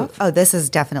kick it off? Oh, this is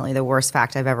definitely the worst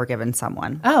fact I've ever given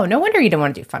someone. Oh, no wonder you don't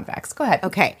want to do fun facts. Go ahead.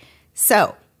 Okay,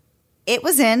 so it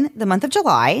was in the month of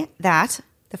July that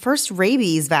the first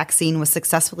rabies vaccine was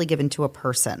successfully given to a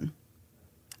person.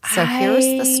 So here's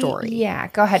the story. Yeah,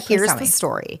 go ahead. Please Here's tell the me.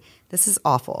 story. This is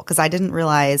awful because I didn't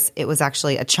realize it was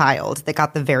actually a child that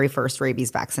got the very first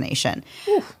rabies vaccination.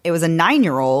 Oof. It was a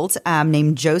 9-year-old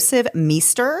named Joseph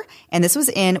Meester. And this was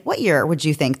in, what year would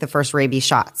you think the first rabies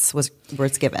shots was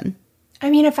given? I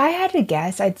mean, if I had to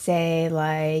guess, I'd say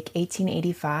like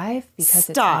 1885 because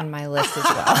it's on my list as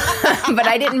well. But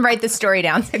I didn't write the story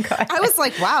down, so go ahead. I was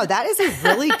like, wow, that is a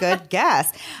really good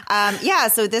guess.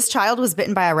 So this child was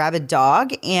bitten by a rabid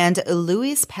dog, and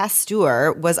Louis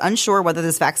Pasteur was unsure whether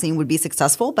this vaccine would be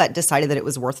successful, but decided that it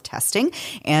was worth testing.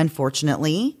 And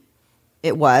fortunately,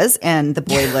 it was, and the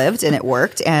boy lived, and it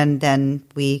worked. And then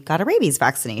we got a rabies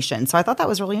vaccination. So I thought that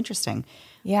was really interesting.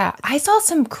 Yeah, I saw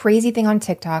some crazy thing on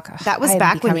TikTok. That was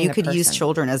back when you could use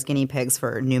children as guinea pigs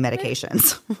for new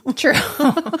medications. True.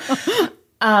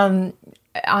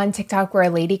 On TikTok where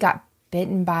a lady got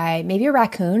bitten by maybe a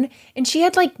raccoon, and she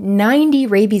had like 90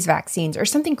 rabies vaccines or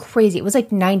something crazy. It was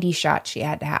like 90 shots she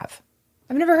had to have.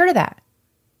 I've never heard of that.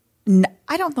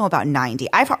 I don't know about 90.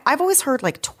 I've always heard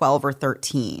like 12 or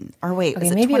 13. Or wait,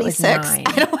 okay, maybe 26? It was 9.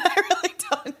 I really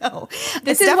don't know.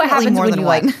 This is what happens when you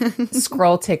like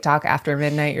scroll TikTok after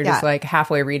midnight. You're just like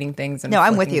halfway reading things. And no,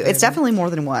 I'm with you. It's definitely more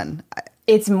than one.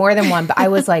 It's more than one. But I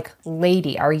was like,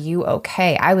 lady, are you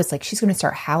okay? I was like, she's going to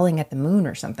start howling at the moon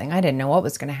or something. I didn't know what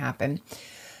was going to happen.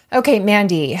 Okay,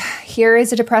 Mandy, here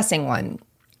is a depressing one.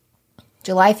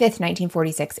 July 5th,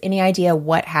 1946. Any idea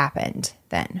what happened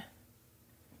then?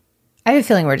 I have a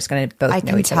feeling we're just going to both know each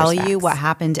other's facts. I can tell you what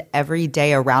happened every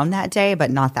day around that day,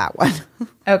 but not that one.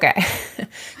 Okay.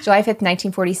 July 5th,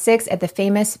 1946, at the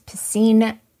famous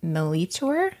Piscine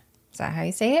Militeur, is that how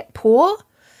you say it? Pool.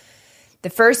 The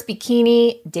first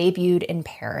bikini debuted in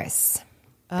Paris.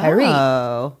 Paris.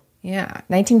 Oh. Yeah.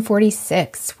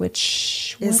 1946,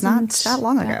 which is not that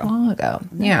long ago.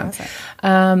 No,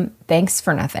 yeah. Thanks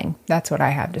for nothing. That's what I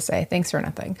have to say. Thanks for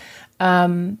nothing.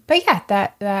 But yeah,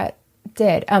 that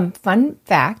did. Fun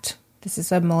fact. This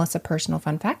is a Melissa personal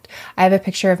fun fact. I have a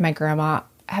picture of my grandma.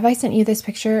 Have I sent you this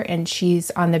picture? And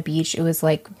she's on the beach. It was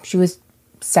like, she was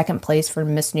second place for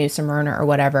Miss New Smyrna or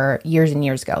whatever years and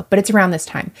years ago, but it's around this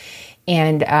time.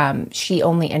 And she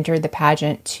only entered the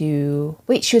pageant she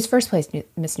was first place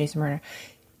Miss New Smyrna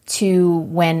to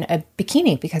win a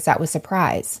bikini because that was a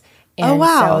prize. And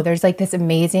so there's like this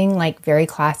amazing, like very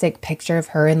classic picture of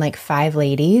her and like 5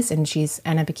 ladies, and she's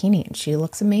in a bikini and she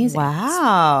looks amazing.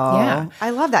 Wow. Yeah.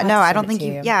 I love that. No, I don't think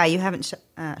you haven't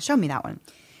shown me that one.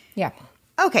 Yeah.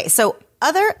 Okay. So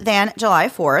other than July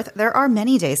 4th, there are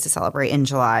many days to celebrate in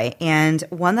July. And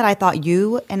one that I thought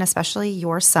you and especially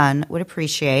your son would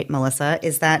appreciate, Melissa,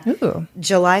 is that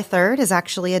July 3rd is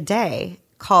actually a day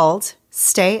called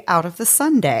Stay Out of the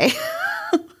Sun Day.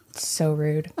 So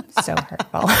rude. So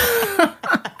hurtful.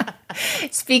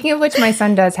 Speaking of which, my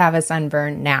son does have a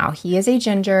sunburn now. He is a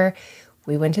ginger.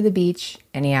 We went to the beach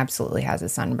and he absolutely has a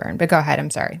sunburn. But go ahead. I'm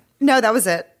sorry. No, that was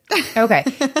it. Okay.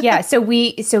 Yeah. So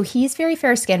he's very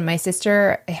fair skinned. My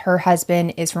sister, her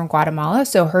husband is from Guatemala.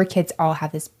 So her kids all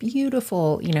have this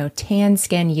beautiful, tan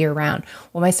skin year round.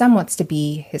 Well, my son wants to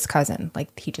be his cousin.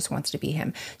 Like he just wants to be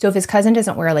him. So if his cousin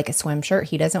doesn't wear like a swim shirt,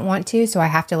 he doesn't want to. So I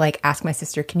have to like ask my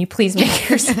sister, can you please make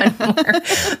your son wear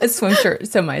a swim shirt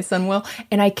so my son will?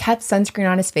 And I kept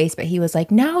sunscreen on his face, but he was like,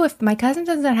 no, if my cousin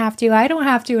doesn't have to, I don't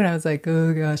have to. And I was like,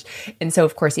 oh gosh. And so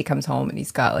of course he comes home and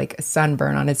he's got like a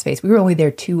sunburn on his face. We were only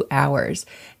there 2 2 hours.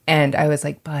 And I was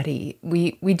like, buddy,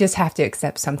 we just have to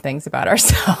accept some things about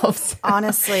ourselves.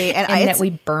 Honestly. And that we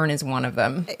burn is one of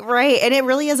them. Right. And it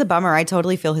really is a bummer. I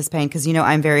totally feel his pain because,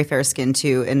 I'm very fair skinned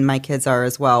too, and my kids are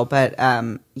as well. But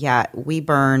yeah, we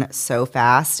burn so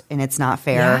fast and it's not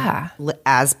fair. Yeah.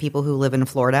 As people who live in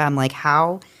Florida, I'm like,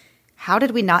 how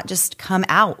did we not just come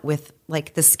out with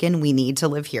like the skin we need to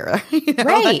live here?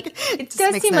 Right. It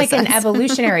does seem like an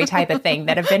evolutionary type of thing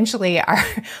that eventually are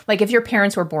like, if your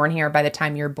parents were born here by the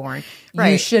time you're born,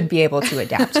 you should be able to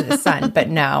adapt to the sun. But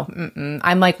no,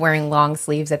 I'm like wearing long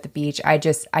sleeves at the beach. I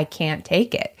can't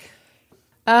take it.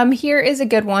 Here is a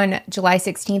good one. July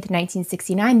 16th,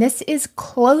 1969. This is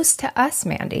close to us,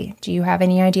 Mandy. Do you have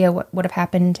any idea what would have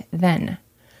happened then?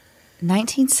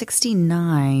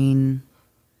 1969.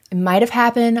 It might have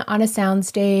happened on a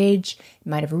soundstage. It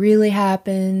might have really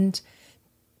happened.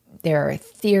 There are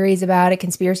theories about it,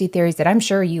 conspiracy theories that I'm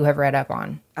sure you have read up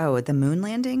on. Oh, the moon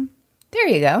landing? There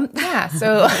you go. Yeah.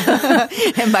 So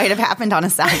it might have happened on a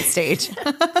soundstage.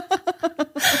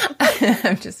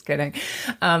 I'm just kidding.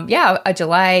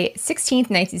 July 16th,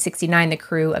 1969, the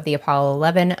crew of the Apollo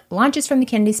 11 launches from the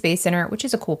Kennedy Space Center, which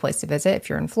is a cool place to visit if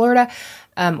you're in Florida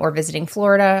or visiting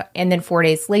Florida. And then 4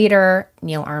 days later,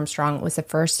 Neil Armstrong was the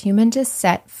first human to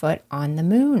set foot on the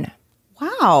moon.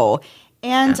 Wow.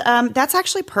 And that's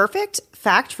actually perfect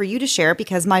fact for you to share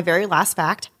because my very last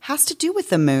fact has to do with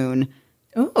the moon.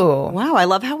 Ooh. Wow. I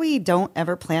love how we don't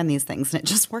ever plan these things and it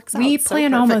just works out. We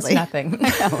plan almost nothing.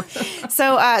 No.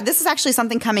 So this is actually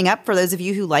something coming up for those of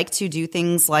you who like to do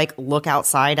things like look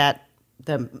outside at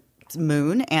the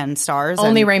moon and stars.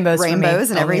 Only and rainbows and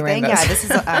Only everything. Rainbows.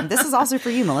 Yeah, this is also for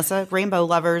you, Melissa. Rainbow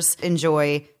lovers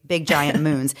enjoy big giant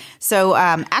moons. So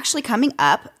actually coming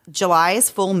up, July's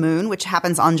full moon, which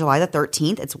happens on July the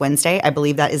 13th. It's Wednesday. I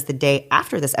believe that is the day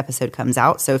after this episode comes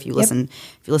out. So if you listen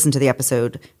to the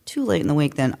episode too late in the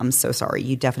week, then I'm so sorry.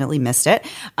 You definitely missed it.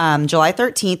 July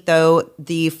 13th, though,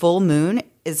 the full moon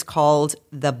is called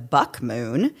the buck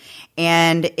moon,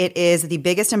 and it is the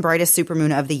biggest and brightest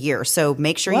supermoon of the year. So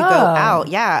make sure you go out,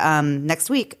 next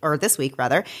week or this week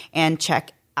rather, and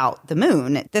check out the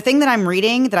moon. The thing that I'm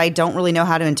reading that I don't really know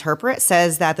how to interpret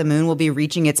says that the moon will be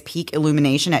reaching its peak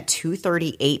illumination at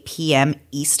 2:38 p.m.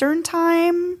 Eastern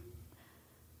time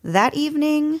that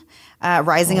evening,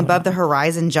 rising above the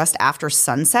horizon just after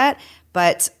sunset.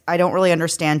 But I don't really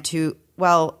understand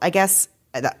I guess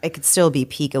it could still be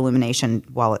peak illumination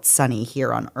while it's sunny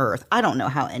here on Earth. I don't know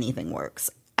how anything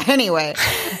works. Anyway,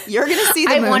 you're going to see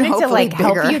the moon. I wanted to bigger.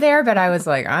 help you there, but I was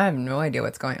like, I have no idea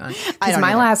what's going on. Because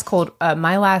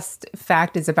my last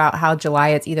fact is about how July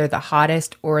is either the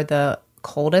hottest or the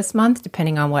coldest month,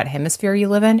 depending on what hemisphere you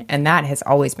live in, and that has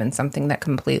always been something that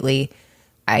completely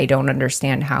I don't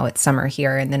understand how it's summer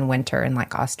here and then winter in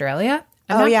like Australia.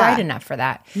 I'm not bright enough for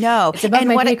that. No. It's above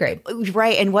my pay grade.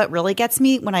 Right. And what really gets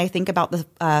me when I think about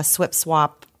the SWIP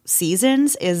swap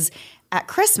seasons is at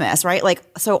Christmas, right? Like,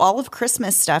 so all of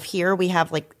Christmas stuff here, we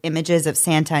have like images of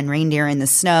Santa and reindeer in the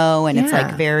snow and it's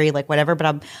like very like whatever.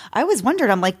 But I always wondered,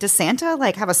 I'm like, does Santa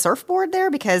like have a surfboard there?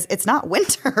 Because it's not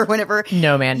winter whenever.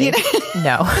 No, Mandy.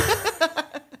 No.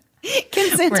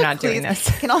 We're not doing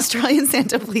this. Can Australian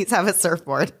Santa please have a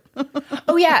surfboard?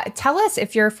 Oh, yeah. Tell us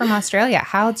if you're from Australia.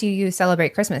 How do you celebrate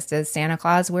Christmas? Does Santa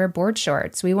Claus wear board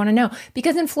shorts? We want to know.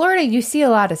 Because in Florida, you see a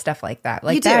lot of stuff like that.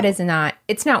 Like that is not,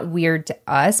 it's not weird to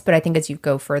us, but I think as you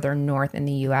go further north in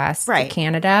the U.S. to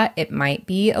Canada, it might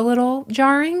be a little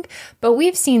jarring. But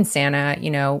we've seen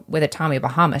Santa, with a Tommy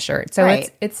Bahama shirt. So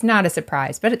it's not a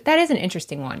surprise. But that is an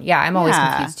interesting one. Yeah, I'm always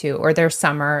confused too. Or there's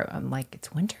summer. I'm like,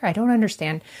 it's winter. I don't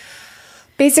understand.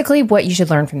 Basically, what you should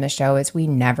learn from this show is we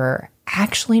never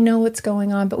actually know what's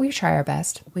going on, but we try our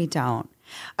best. We don't.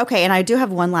 Okay, and I do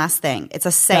have one last thing. It's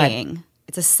a saying.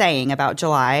 It's a saying about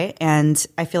July, and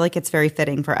I feel like it's very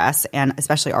fitting for us and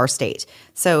especially our state.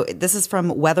 So this is from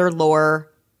Weather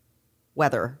Lore. All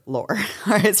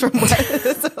right, it's from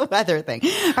it's a weather thing.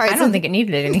 All right, I don't think it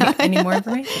needed any more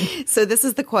information. So this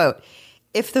is the quote.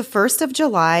 If the 1st of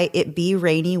July it be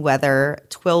rainy weather,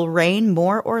 'twill rain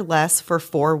more or less for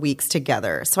 4 weeks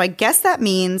together. So I guess that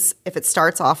means if it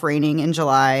starts off raining in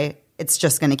July, it's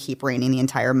just going to keep raining the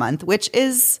entire month, which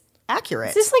is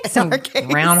accurate. Is this like some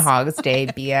Groundhog's Day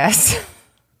BS?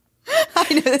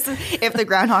 I know this is if the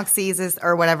groundhog sees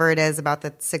or whatever it is about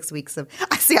the 6 weeks of.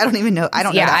 I don't even know. I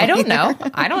don't know. I don't know.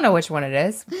 I don't know which one it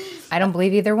is. I don't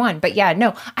believe either one. But yeah,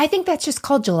 no, I think that's just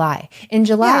called July. In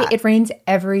July, it rains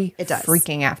every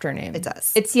freaking afternoon. It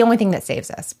does. It's the only thing that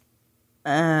saves us.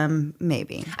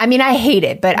 Maybe. I mean, I hate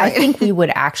it, but I think we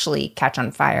would actually catch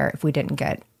on fire if we didn't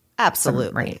get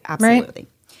absolutely rain. Absolutely.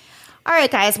 Right? All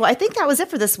right, guys. Well, I think that was it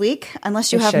for this week.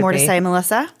 Unless you have more to say,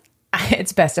 Melissa.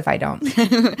 It's best if I don't.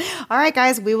 All right,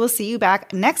 guys, we will see you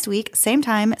back next week. Same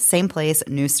time, same place,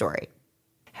 new story.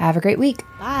 Have a great week.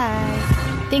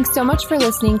 Bye. Thanks so much for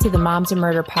listening to the Moms and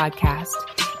Murder podcast.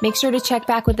 Make sure to check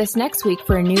back with us next week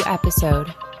for a new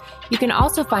episode. You can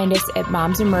also find us at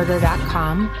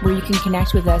momsandmurder.com, where you can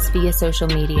connect with us via social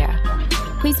media.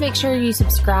 Please make sure you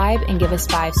subscribe and give us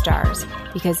 5 stars,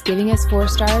 because giving us 4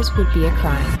 stars would be a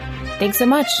crime. Thanks so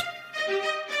much.